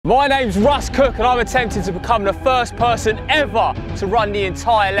My name's Russ Cook and I'm attempting to become the first person ever to run the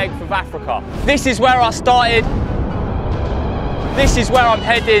entire length of Africa. This is where I started, this is where I'm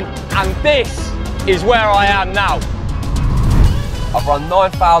heading, and this is where I am now. I've run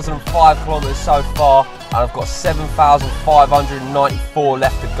 9,005 kilometres so far and I've got 7,594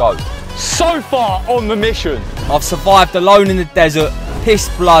 left to go. So far on the mission. I've survived alone in the desert,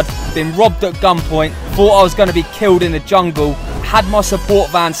 pissed blood, been robbed at gunpoint, thought I was going to be killed in the jungle, had my support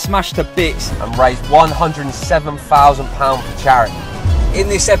van smashed to bits and raised £107,000 for charity. In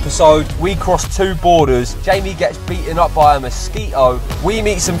this episode, we cross two borders, Jamie gets beaten up by a mosquito, we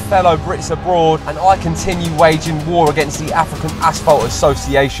meet some fellow Brits abroad, and I continue waging war against the African Asphalt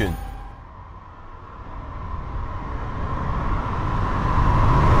Association.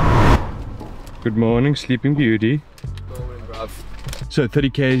 Good morning, Sleeping Beauty. Good morning, bruv. So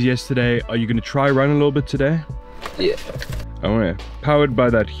 30Ks yesterday, are you going to try run a little bit today? Yeah. Oh yeah, powered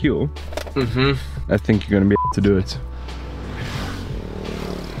by that hill, I think you're going to be able to do it.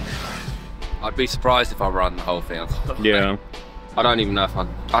 I'd be surprised if I run the whole thing. Yeah. I don't even know if I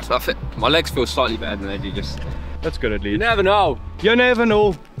think my legs feel slightly better than they do. Just That's good at least. you never know. You never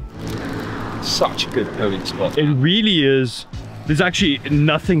know. Such a good pooing spot. It really is. There's actually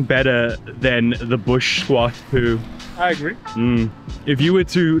nothing better than the bush squat poo. I agree. If you were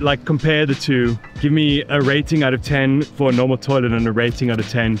to like compare the two, give me a rating out of 10 for a normal toilet and a rating out of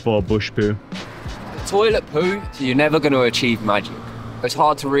 10 for a bush poo. Toilet poo, so you're never going to achieve magic. It's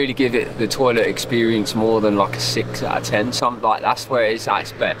hard to really give it the toilet experience more than like a 6 out of 10. Something like that's where it's at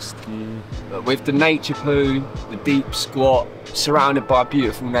its best. But with the nature poo, the deep squat, surrounded by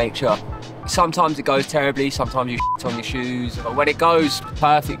beautiful nature, sometimes it goes terribly, sometimes you shit on your shoes, but when it goes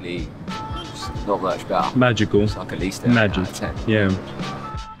perfectly, it's not much better. Magical. It's like at least a Magic. out of 10. Yeah.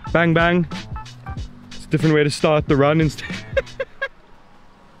 Bang bang. It's a different way to start the run instead.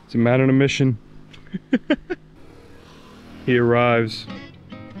 It's a man on a mission. He arrives,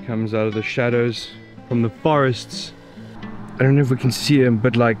 comes out of the shadows from the forests. I don't know if we can see him,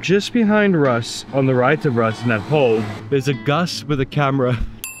 but like just behind Russ, on the right of Russ in that hole, there's a Gus with a camera.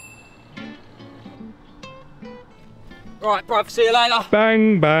 Right, bruv, see you later.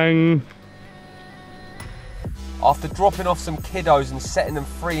 Bang bang. After dropping off some kiddos and setting them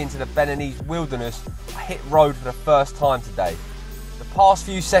free into the Beninese wilderness, I hit road for the first time today. The past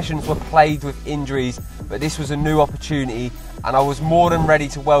few sessions were plagued with injuries, but this was a new opportunity and I was more than ready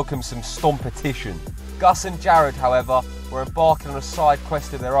to welcome some stompetition. Gus and Jared, however, were embarking on a side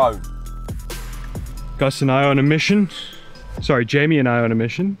quest of their own. Gus and I on a mission. Sorry, Jamie and I on a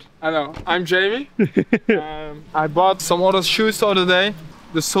mission. Hello, I'm Jamie. I bought some other shoes the other day.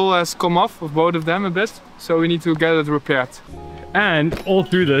 The sole has come off of both of them a bit, so we need to get it repaired. And all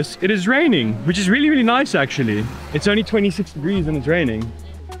through this, it is raining, which is really, really nice actually. It's only 26 degrees and it's raining.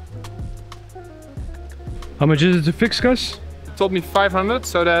 How much is it to fix, Gus? It told me 500,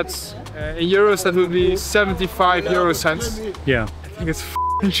 so that's in euros that would be 75 euro cents. Yeah. I think it's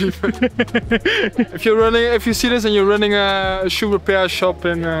cheap. If you see this and you're running a shoe repair shop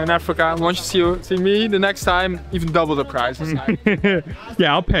in Africa, once you see me the next time, even double the price.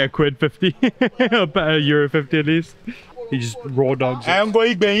 Yeah, I'll pay £1.50. I'll pay €1.50 at least. He just raw dogs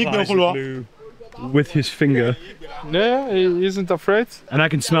it with his finger. Yeah, he isn't afraid. And I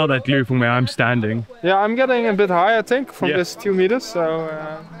can smell that glue from where I'm standing. Yeah, I'm getting a bit high, I think, from this 2 meters. So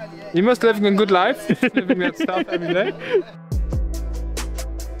he must living a good life, living that stuff every day.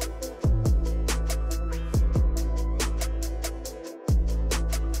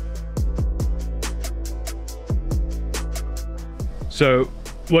 So,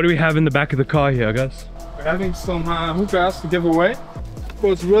 what do we have in the back of the car here, Gus? We're having some hookahs to give away. Of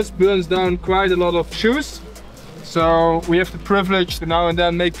course, Russ burns down quite a lot of shoes. So we have the privilege to now and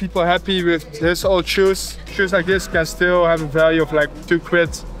then make people happy with his old shoes. Shoes like this can still have a value of like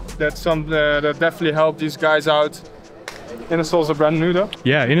 £2. That's something that definitely helped these guys out. Inner soles are brand new though.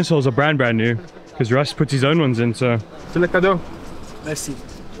 Yeah, inner soles are brand new. Because Russ puts his own ones in, so... C'est le cadeau. Merci.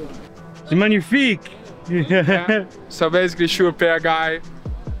 C'est magnifique! Yeah. So basically, shoe repair guy,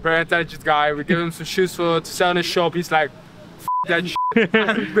 very intelligent guy. We give him some shoes to sell in his shop. He's like, F that shit.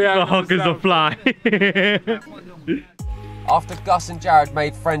 The hawkers will fly. After Gus and Jared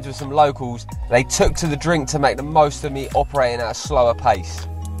made friends with some locals, they took to the drink to make the most of me operating at a slower pace.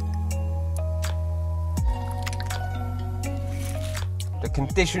 The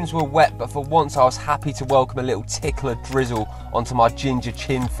conditions were wet, but for once I was happy to welcome a little tickle of drizzle onto my ginger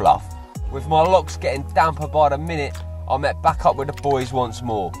chin fluff. With my locks getting damper by the minute, I met back up with the boys once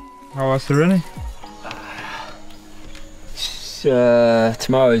more. How was the running?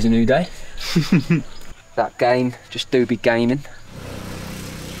 Tomorrow's a new day. That game, just do be gaming.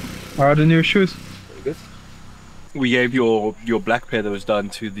 How are the new shoes? We gave your black pair that was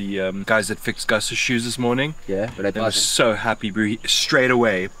done to the guys that fixed Gus's shoes this morning. Yeah, but I was so happy, bro. Straight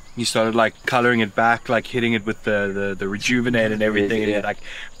away, he started like coloring it back, like hitting it with the rejuvenate and everything, and he like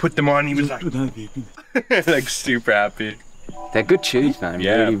put them on. He was like, like super happy. They're good shoes, man.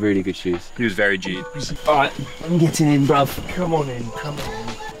 Yeah. Really, really good shoes. He was very G'd. Alright, I'm getting in, bruv. Come on in, come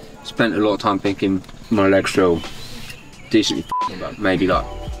on. Spent a lot of time thinking my legs feel decently but maybe like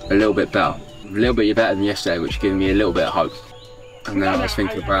a little bit better. A little bit better than yesterday, which gave me a little bit of hope. And then I was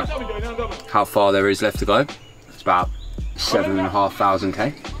thinking about how far there is left to go. It's about 7,500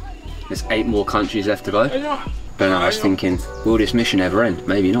 K. There's 8 more countries left to go. But then I was thinking, will this mission ever end?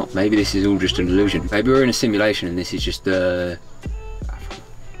 Maybe not. Maybe this is all just an illusion. Maybe we're in a simulation and this is just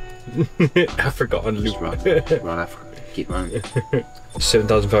Africa on loop. Run Africa. Keep running.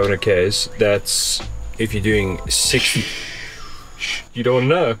 7,500 Ks. That's if you're doing 60. You don't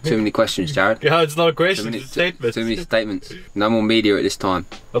know. Too many questions, Jared. Yeah, it's not a question, it's a statement. Too many statements. No more media at this time.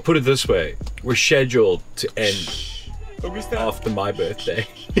 I'll put it this way. We're scheduled to end after my birthday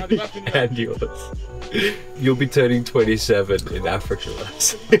and yours. You'll be turning 27 in Africa.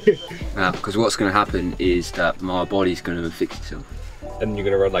 Because what's going to happen is that my body's going to fix itself. And you're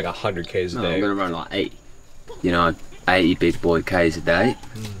going to run like 100 Ks a No, day. I'm going to run like 80. You know, 80 big boy Ks a day.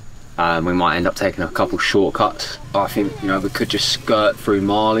 We might end up taking a couple shortcuts. I think, you know, we could just skirt through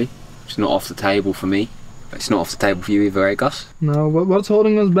Mali. It's not off the table for me. It's not off the table for you either, eh, Gus? No, what's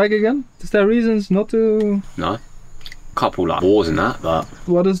holding us back again? Is there reasons not to... No. Couple like wars and that, but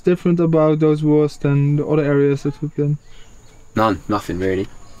What is different about those wars than the other areas that we've been? nothing really.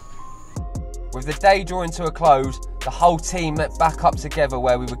 With the day drawing to a close, the whole team met back up together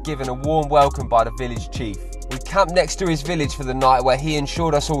where we were given a warm welcome by the village chief. We camped next to his village for the night where he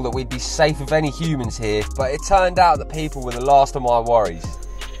ensured us all that we'd be safe of any humans here, but it turned out that people were the last of my worries.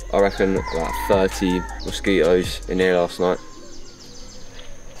 I reckon like 30 mosquitoes in here last night.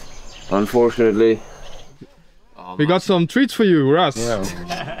 Unfortunately. We got some treats for you, Russ.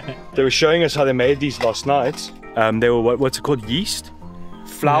 They were showing us how they made these last night. They were what's it called? Yeast,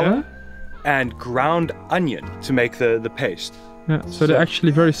 flour, and ground onion to make the paste. Yeah, so they're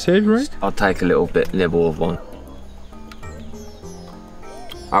actually very savory. I'll take a little nibble of one.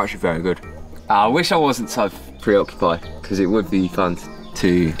 Actually very good. I wish I wasn't so preoccupied, because it would be fun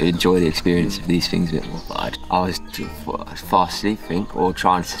to enjoy the experience of these things a bit more. But I was fast asleep, I think, or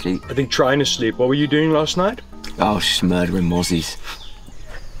trying to sleep. I think trying to sleep. What were you doing last night? I was just murdering mozzies.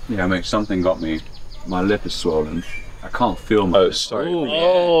 Yeah, mate, something got me. My lip is swollen. I can't feel my... Oh, sorry.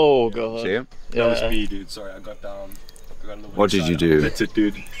 Oh, God. See it? That was me, dude. Sorry, I got down. I got a little What did you do? That's it,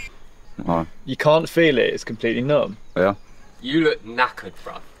 dude. Oh, You can't feel it, it's completely numb. yeah? You look knackered,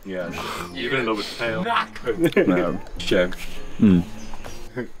 bruv. Yeah. Even a little bit pale. Knackered. No. Shame.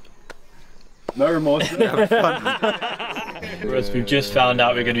 No remorse. Whereas we've just found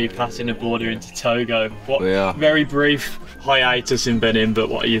out we're going to be passing the border into Togo. What? We are. Very brief hiatus in Benin, but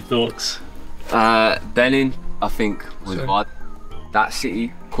what are your thoughts? Benin, I think, was a vibe. That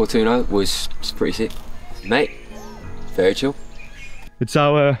city, Cotonou, was pretty sick. Mate, very chill. It's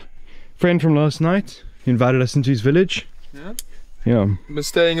our friend from last night. He invited us into his village. Yeah? Yeah. I've been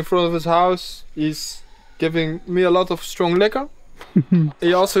staying in front of his house. He's giving me a lot of strong liquor.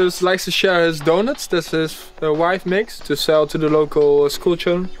 He also likes to share his donuts that his wife makes to sell to the local school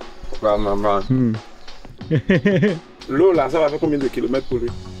children. Run. Lola, ça va faire combien de kilomètres pour lui?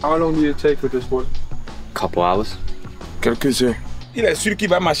 How long do you take with this one? Couple hours. Quelques heures. Il est sûr qu'il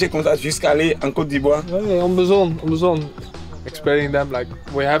va marcher comme ça jusqu'à aller en Côte d'Ivoire. Yeah, on bezon. Explaining them like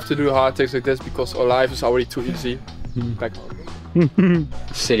we have to do hard things like this because our life is already too easy. Like,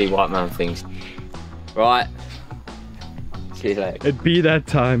 Silly white man things. Right. See you later. It'd be that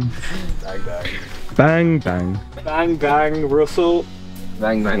time. Bang, bang. Bang, bang, Russell.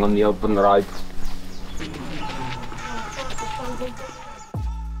 Bang bang on the open road.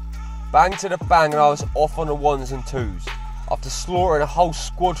 Bang to the bang, and I was off on the ones and twos. After slaughtering a whole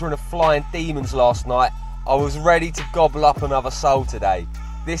squadron of flying demons last night, I was ready to gobble up another soul today,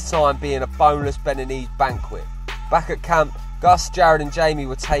 this time being a boneless Beninese banquet. Back at camp, Gus, Jared and Jamie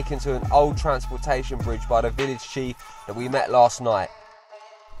were taken to an old transportation bridge by the village chief that we met last night.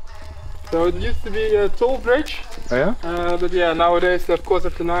 so it used to be a toll bridge. Oh yeah? But yeah, nowadays, of course,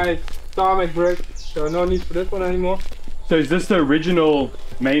 after night, tarmac bridge. So no need for this one anymore. So is this the original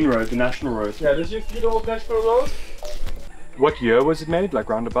main road, the national road? Yeah, this used to be the old national road. What year was it made? Like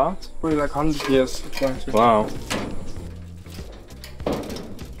roundabout? Probably like 100 years. Wow.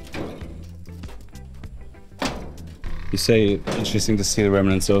 You say interesting to see the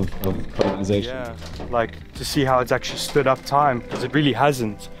remnants of colonization. Yeah, like to see how it's actually stood up time, because it really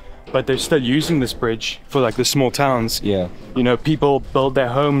hasn't. but they're still using this bridge for like the small towns. Yeah. You know, people build their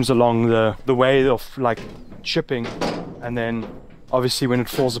homes along the way of like shipping, and then obviously when it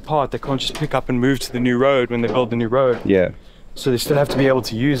falls apart, they can't just pick up and move to the new road when they build the new road. Yeah. So they still have to be able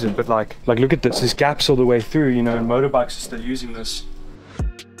to use it, but like look at this, there's gaps all the way through, you know, and motorbikes are still using this.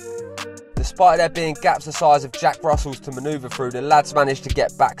 Despite there being gaps the size of Jack Russells to manoeuvre through, the lads managed to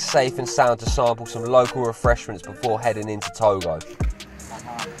get back safe and sound to sample some local refreshments before heading into Togo.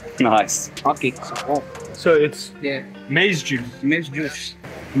 Nice. Okay. So it's Yeah. maize juice. Maize juice.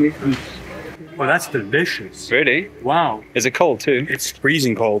 Maize juice. Well, that's delicious. Really? Wow. Is it cold too? It's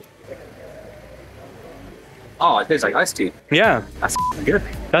freezing cold. Oh, it tastes like iced tea. Yeah. That's good.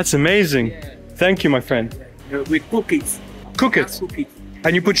 That's amazing. Thank you, my friend. We cook it. Cook it. Cook it.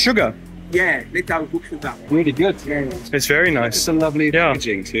 And you put sugar. Yeah, later we cook sugar. Really good. It's very nice. It's a lovely Yeah.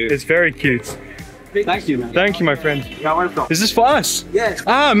 packaging too. It's very cute. Thank you, man. Thank you, my friend. You're welcome. Is this for us? Yes.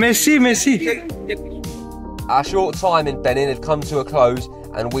 Ah, merci, merci. Our short time in Benin had come to a close,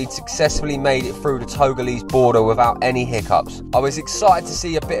 and we'd successfully made it through the Togolese border without any hiccups. I was excited to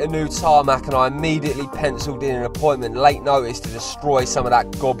see a bit of new tarmac, and I immediately penciled in an appointment late notice to destroy some of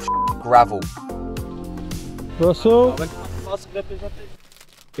that gob gravel. Russell.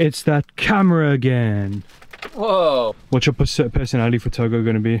 It's that camera again. Whoa. What's your personality for Togo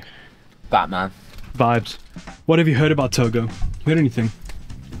going to be? Batman. Vibes. What have you heard about Togo? Heard anything?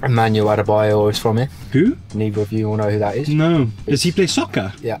 Emmanuel Adebayo is from here. Who? Neither of you will know who that is. No. Does he play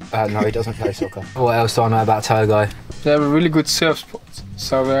soccer? Yeah, no, he doesn't play soccer. What else do I know about Togo? They have a really good surf spot.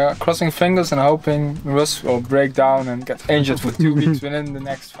 So we're crossing fingers and hoping Russ will break down and get injured for 2 weeks within the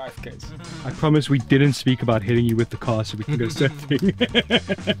next 5Ks. I promise we didn't speak about hitting you with the car so we can go surfing.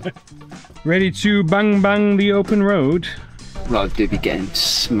 Ready to bang the open road? Well, do be getting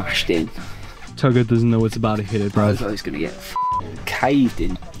smashed in. Togo doesn't know what's about to hit it, bro. So he's gonna get caved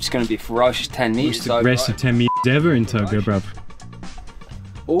in. It's gonna be a ferocious 10 meters. It's the aggressive 10 meters ever in Togo, bruv.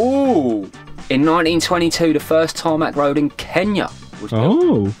 Ooh! In 1922, the first tarmac road in Kenya was built.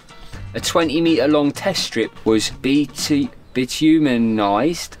 Oh! A 20-meter long test strip was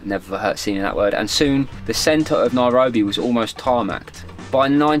bitumenized, never seen that word, and soon the centre of Nairobi was almost tarmacked. By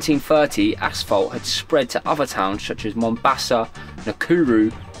 1930, asphalt had spread to other towns such as Mombasa,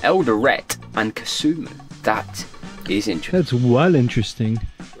 Nakuru, Eldoret, and Kisumu. That is interesting. That's well interesting.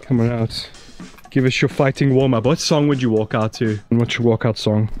 Come on out. Give us your fighting warm-up. What song would you walk out to? And what's your walkout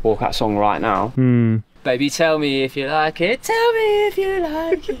song? Walkout song right now? Baby, tell me if you like it. Tell me if you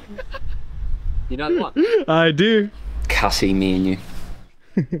like it. You know what? I do. Cassie, me and you.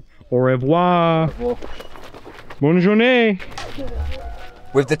 Au revoir. Bonne journée.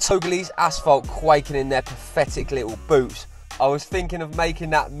 With the Togolese asphalt quaking in their pathetic little boots, I was thinking of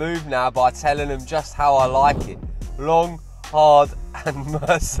making that move now by telling them just how I like it. Long, hard and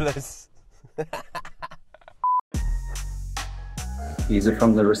merciless. Geezer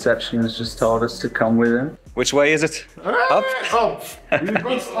from the reception has just told us to come with him. Which way is it? Up? Up!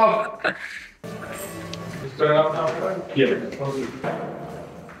 Up! Yeah.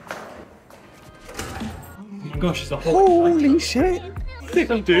 Gosh, it's a whole Holy shit!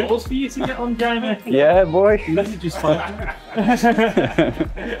 thing, dude. Balls for you to get on, Jamie. Yeah, boy. Messages fine.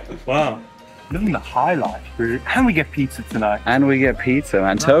 Wow. Living the high life, dude. And we get pizza tonight. And we get pizza,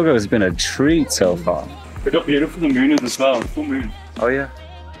 man. Togo has been a treat so far. We got beautiful, the moon is as well. Full moon. Oh yeah.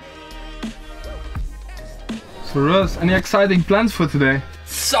 So Russ, any exciting plans for today?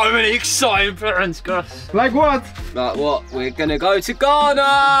 So many exciting plans, Gus. Like what? Like what? We're gonna go to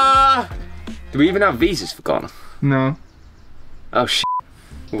Ghana! Do we even have visas for Ghana? No. Oh shit.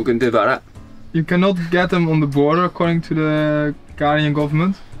 What are we gonna do about that? You cannot get them on the border according to the Ghanaian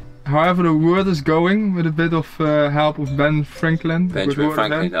government. However, the word is going with a bit of help of Ben Franklin. the good Benjamin word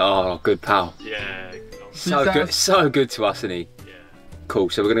Franklin. again. Oh, good pal. Yeah. So good to us, isn't he? Yeah. Cool.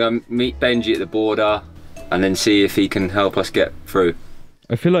 So we're gonna go meet Benji at the border and then see if he can help us get through.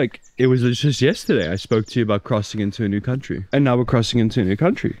 I feel like it was just yesterday I spoke to you about crossing into a new country. And now we're crossing into a new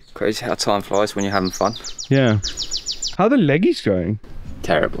country. Crazy how time flies when you're having fun. Yeah. How are the leggies going?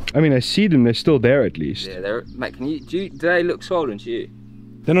 Terrible. I mean, I see them, they're still there at least. Yeah, they're. Mate, do they look swollen to you?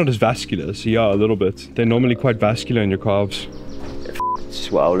 They're not as vascular, so yeah, a little bit. They're normally quite vascular in your calves.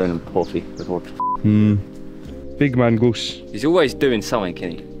 Swollen and puffy. Big man goose. He's always doing something,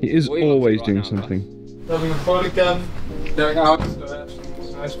 isn't he? He is always doing now, something. Having a photo cam, going out.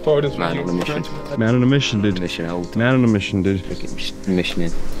 Nice photos. Man on a mission. Man on a mission, dude. Mission old. Man on a mission, dude.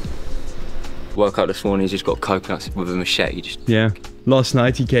 Missioning. Woke up this morning, he's just got coconuts with a machete. Just Yeah. Last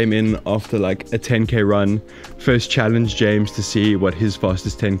night he came in after like a 10k run. First challenged James to see what his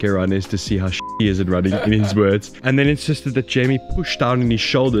fastest 10k run is, to see how he is at running, in his words. And then insisted that Jamie push down on his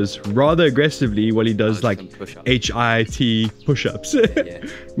shoulders rather aggressively while he does like HIIT push-ups. Yeah.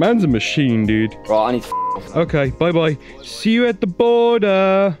 Man's a machine, dude. Right, I need to Okay, bye-bye. See you at the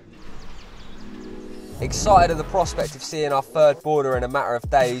border. Excited at the prospect of seeing our third border in a matter of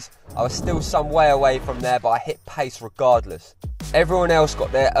days, I was still some way away from there, but I hit pace regardless. Everyone else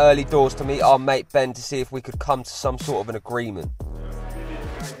got there early doors to meet our mate Ben to see if we could come to some sort of an agreement.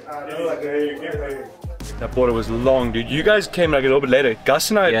 That border was long, dude. You guys came like a little bit later.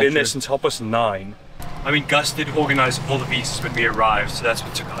 Gus and I had been there since 9:30. I mean, Gus did organize all the visas when we arrived, so that's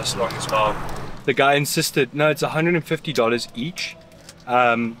what took us long as well. The guy insisted, no, it's $150 each.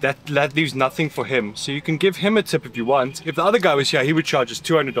 That leaves nothing for him, so you can give him a tip if you want. If the other guy was here, he would charge us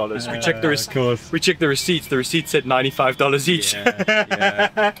 $200. We checked the receipts. The receipt said $95 each.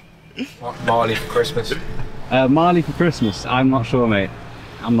 Yeah. Marley for Christmas. Marley for Christmas? I'm not sure, mate.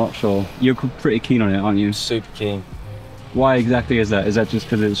 I'm not sure. You're pretty keen on it, aren't you? Super keen. Why exactly is that? Is that just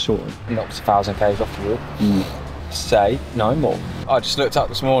because it's shorter? Knocks 1,000 k's off the route. Say no more. I just looked up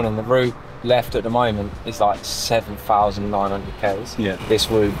this morning. The route left at the moment is like 7,900 k's. Yeah. This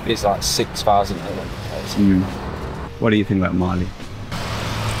route is like 6,800 k's. What do you think about Mali?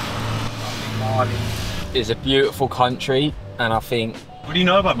 Mali is a beautiful country, and I think... What do you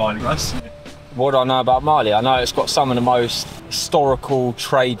know about Mali, Russ? What do I know about Mali? I know it's got some of the most historical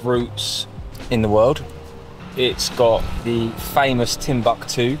trade routes in the world. It's got the famous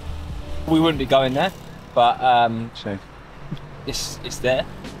Timbuktu. We wouldn't be going there, but it's there.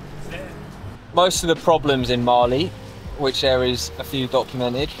 Most of the problems in Mali, which there is a few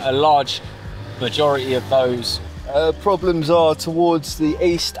documented, a large majority of those problems are towards the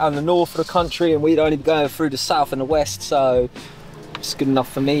east and the north of the country, and we'd only be going through the south and the west, so it's good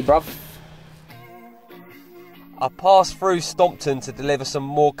enough for me, bruv. I passed through Stompton to deliver some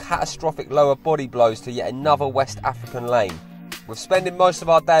more catastrophic lower body blows to yet another West African lane. With spending most of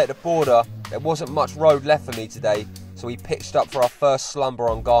our day at the border, there wasn't much road left for me today, so we pitched up for our first slumber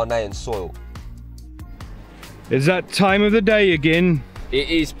on Ghanaian soil. Is that time of the day again? It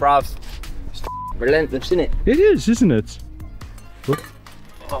is, bruv. It's relentless, isn't it? It is, isn't it?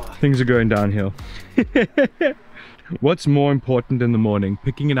 Things are going downhill. What's more important in the morning,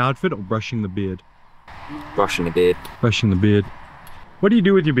 picking an outfit or brushing the beard? Brushing the beard. Brushing the beard. What do you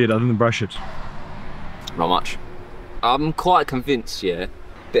do with your beard other than brush it? Not much. I'm quite convinced, yeah.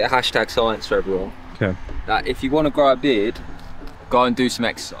 Bit of hashtag science for everyone. Okay. That if you want to grow a beard, go and do some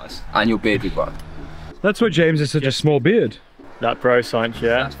exercise, and your beard will grow. That's why James has such a small beard. That bro science,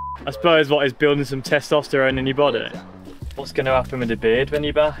 yeah. I suppose what is building some testosterone in your body. What's going to happen with the beard when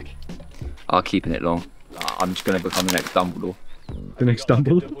you're back? I'm keeping it long. I'm just going to become the next Dumbledore. The next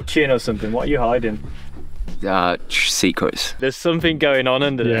Dumbledore? Chin or something, what are you hiding? Secrets. There's something going on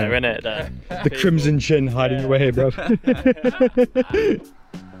under there, isn't it? The crimson chin hiding away, bro.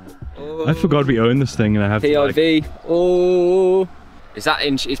 I forgot we own this thing and I have POV. Oh. Is that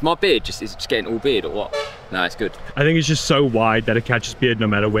inch? Is my beard is it just getting all beard or what? No, it's good. I think it's just so wide that it catches beard no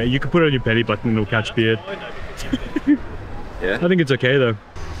matter where. You can put it on your belly button and it'll catch beard. Yeah. I think it's okay though.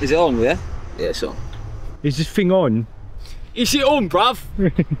 Is it on, yeah? Yeah, it's on. Is this thing on? Is it on, bruv?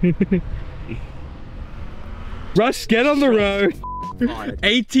 Russ, get on the road.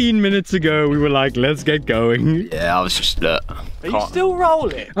 18 minutes ago we were like, let's get going. Yeah, I was just Are you still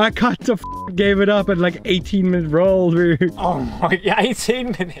rolling? I gave it up at like 18-minute roll, dude. Oh my, yeah,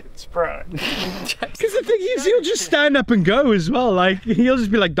 18 minutes, bro. Because the thing is, he'll just stand up and go as well. Like, he'll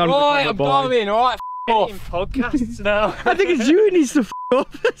just be like, done with it. I'm going, alright, off. Podcasts now. I think it's you who needs to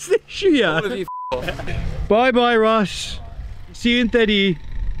off. That's the issue, yeah. All of you off. Bye-bye, Russ. See you in 30.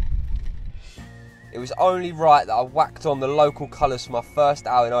 It was only right that I whacked on the local colours for my first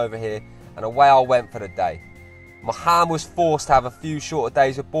outing over here, and away I went for the day. My ham was forced to have a few shorter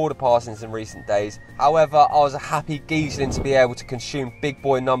days with border passings in recent days. However, I was a happy geeseling to be able to consume big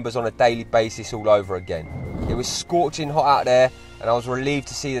boy numbers on a daily basis all over again. It was scorching hot out there, and I was relieved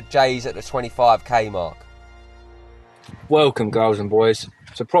to see the J's at the 25k mark. Welcome, girls and boys,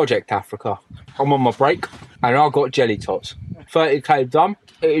 to Project Africa. I'm on my break, and I've got jelly tots. 30k done.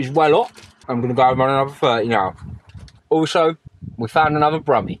 It is well up. I'm going to go and run another 30 now. Also, we found another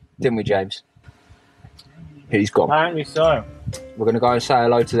Brummy, didn't we, James? He's gone. Apparently so. We're going to go and say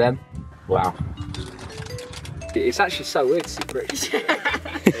hello to them. Wow. It's actually so weird to see British.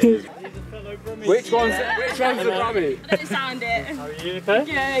 Which one's the Brummy? I don't sound it. How are you, okay?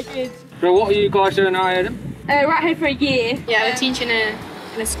 Yeah, good. So what are you guys doing now, Adam? Right here for a year. Yeah, we're teaching in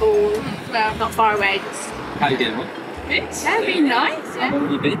a school, well, not far away. Just How you doing? Yeah, really nice. Yeah. How long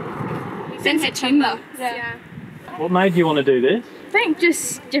have you been? Since September. Yeah. What made you want to do this? I think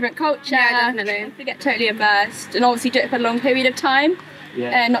just different culture. Yeah, definitely. To get totally immersed and obviously do it for a long period of time.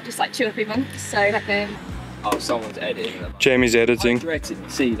 Yeah. Not just like 2 or 3 months. So Oh, someone's editing. Jamie's editing. Directed to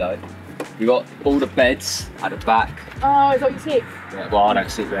see though. We got all the beds at the back. Oh, is that what you see? Yeah, well, I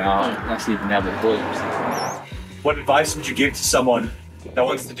don't sit there. That's even now the boys. What advice would you give to someone that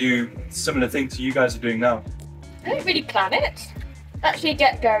wants to do similar things to you guys are doing now? I don't really plan it. Actually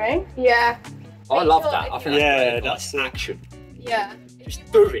get going. Yeah. I love that. I think that's action. Yeah.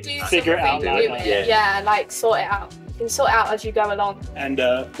 Just do it. Figure it out. Yeah, like sort it out. You can sort it out as you go along. And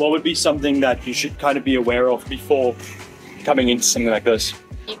what would be something that you should kind of be aware of before coming into something like this?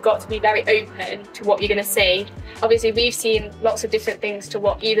 You've got to be very open to what you're going to see. Obviously, we've seen lots of different things to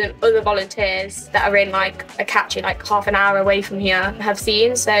what even other volunteers that are in like a catchy like half an hour away from here have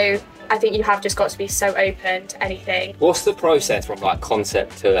seen. So I think you have just got to be so open to anything. What's the process from like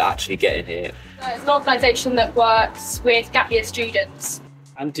concept to actually getting here? It's an organisation that works with gap year students.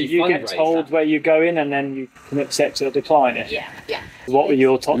 And do you get told where you go in and then you can accept or decline it? Yeah. What were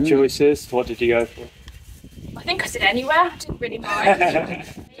your top choices? What did you go for? I think I said anywhere. I didn't really mind.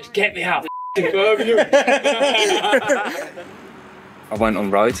 Just get me out. I went on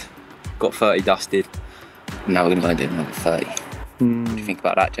road, got 30 dusted. Now we're going to go do another 30. What do you think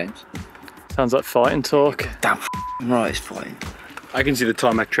about that, James? Sounds like fighting talk. Damn right, it's fighting. I can see the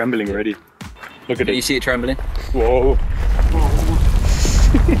tarmac trembling already. Look at it. You see it trembling? Whoa.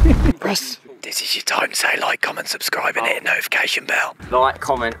 Russ, this is your time to say like, comment, subscribe and hit a notification bell. Like,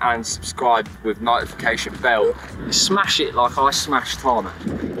 comment and subscribe with notification bell. Smash it like I smashed tarmac.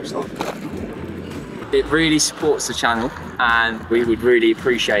 It really supports the channel and we would really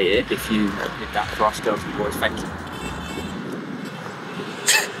appreciate it if you did that for us girls and boys. Thank you.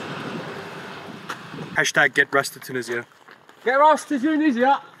 Hashtag get Russ to Tunisia. Get Russ to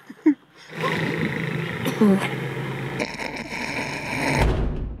Tunisia.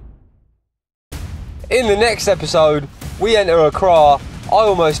 In the next episode, we enter Accra, I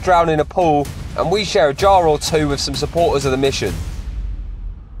almost drown in a pool, and we share a jar or two with some supporters of the mission.